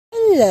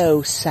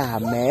Hello,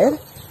 Summer.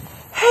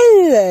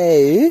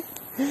 Hello.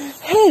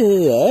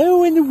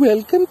 Hello and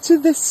welcome to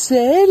the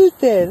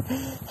shelter.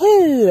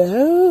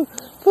 Hello.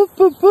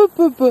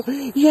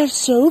 You're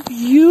so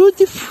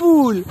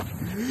beautiful.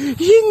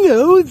 You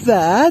know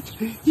that.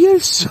 You're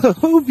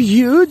so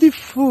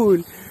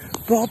beautiful.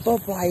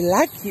 I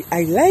like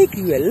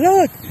you a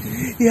lot.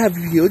 You have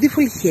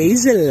beautiful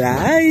hazel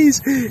eyes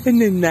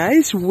and a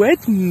nice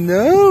wet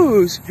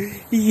nose.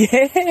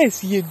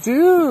 Yes, you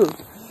do.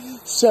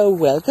 So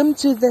welcome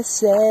to the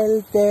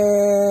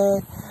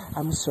shelter.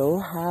 I'm so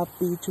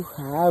happy to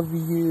have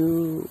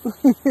you.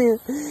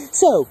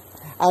 So,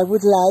 I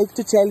would like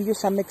to tell you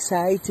some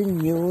exciting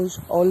news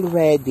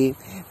already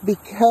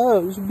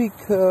because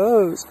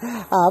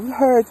I've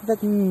heard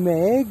that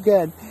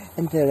Megan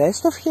and the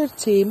rest of her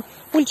team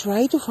will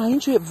try to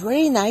find you a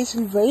very nice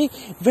and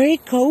very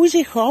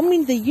cozy home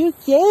in the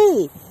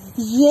UK.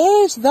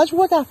 Yes, that's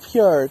what I've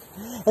heard.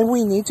 And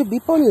we need to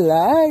be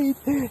polite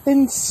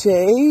and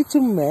say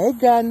to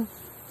Megan,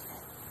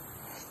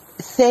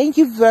 thank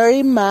you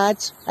very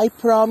much. I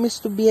promise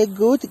to be a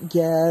good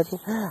girl.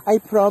 I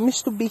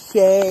promise to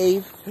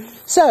behave.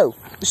 So,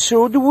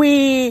 should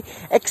we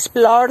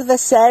explore the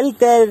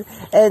shelter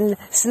and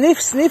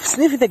sniff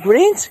the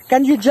greens?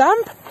 Can you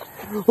jump?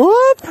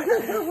 Whoop!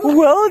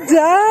 Well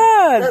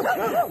done!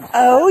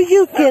 Oh,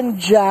 you can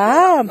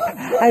jump.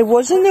 I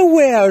wasn't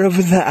aware of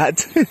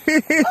that.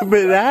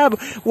 Bravo.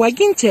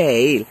 Wagging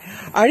tail.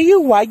 Are you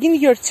wagging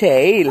your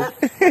tail?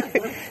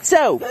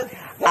 So,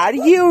 are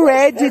you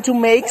ready to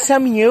make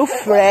some new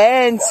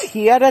friends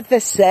here at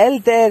the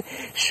shelter?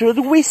 Should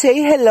we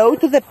say hello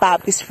to the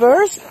puppies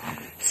first?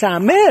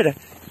 Summer,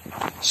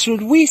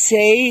 should we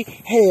say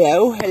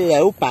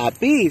hello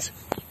puppies?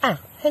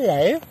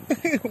 Hello.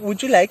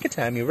 Would you like a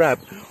tummy rub?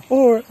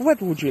 Or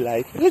what would you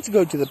like? Let's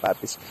go to the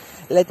puppies.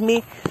 Let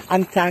me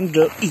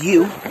untangle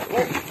you.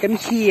 Come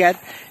here.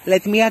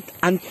 Let me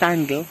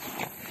untangle.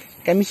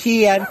 Come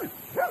here.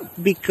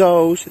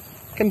 Because...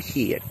 Come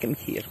here.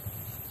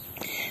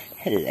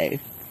 Hello.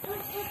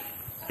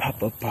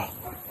 Papa.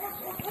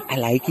 I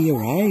like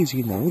your eyes,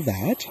 you know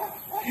that?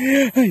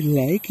 I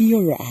like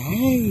your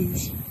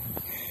eyes.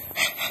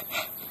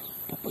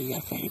 Papa,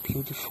 you're very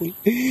beautiful.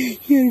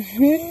 You're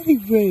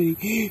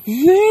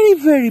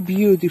very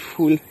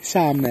beautiful,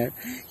 Summer.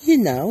 You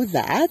know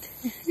that?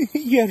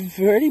 You're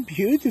very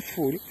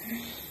beautiful.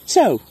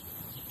 So,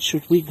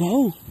 should we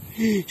go?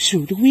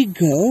 Should we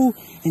go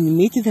and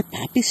meet the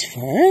puppies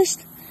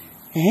first?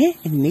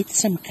 And meet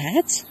some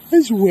cats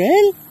as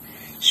well?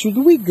 Should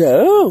we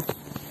go?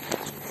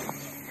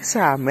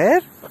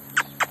 Summer?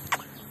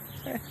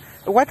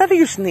 What are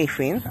you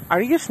sniffing?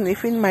 Are you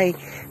sniffing my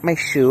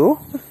shoe?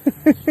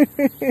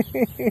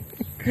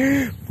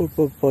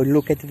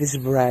 Look at these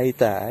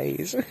bright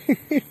eyes.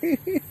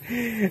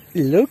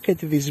 Look at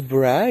these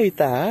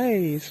bright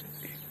eyes.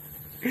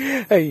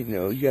 I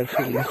know you're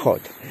feeling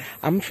hot.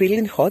 I'm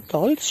feeling hot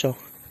also.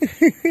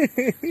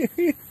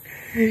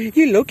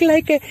 You look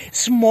like a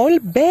small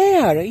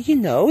bear, you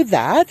know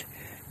that?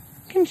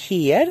 Come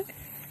here.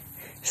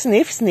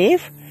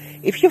 Sniff.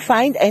 If you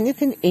find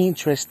anything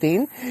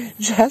interesting,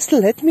 just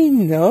let me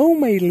know,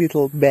 my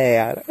little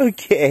bear,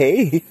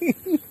 okay?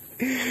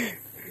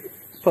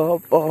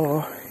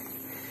 Papa,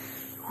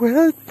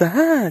 well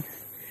done.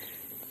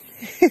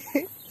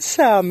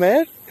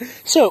 Summer.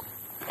 So,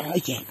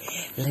 okay,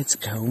 let's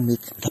go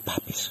meet the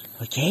puppies,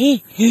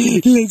 okay?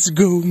 Let's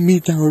go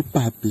meet our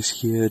puppies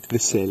here at the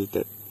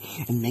shelter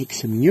and make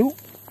some new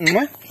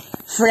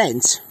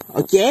friends,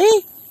 okay?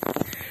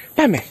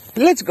 Πάμε,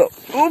 let's go.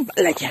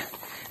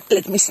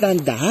 Let me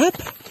stand up.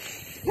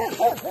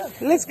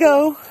 Let's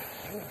go.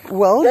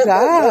 Well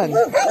done.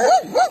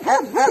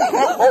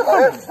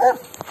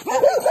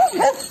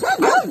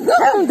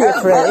 Don't be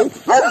afraid.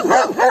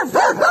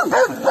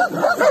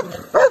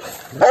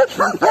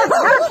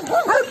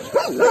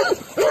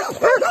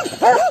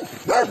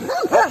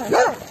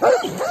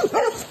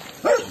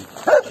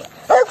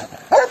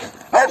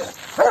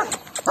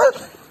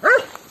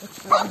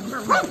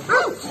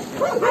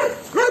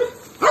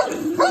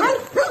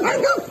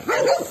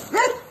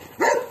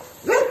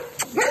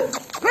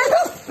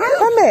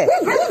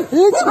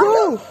 Let's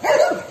go.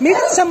 Meet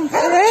some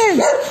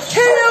friends.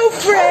 Hello,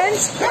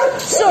 friends.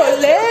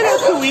 Solero,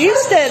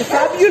 Twister,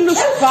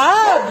 Fabulous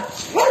Fab,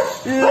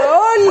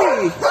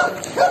 Lolly.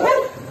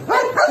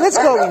 Let's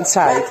go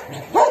inside.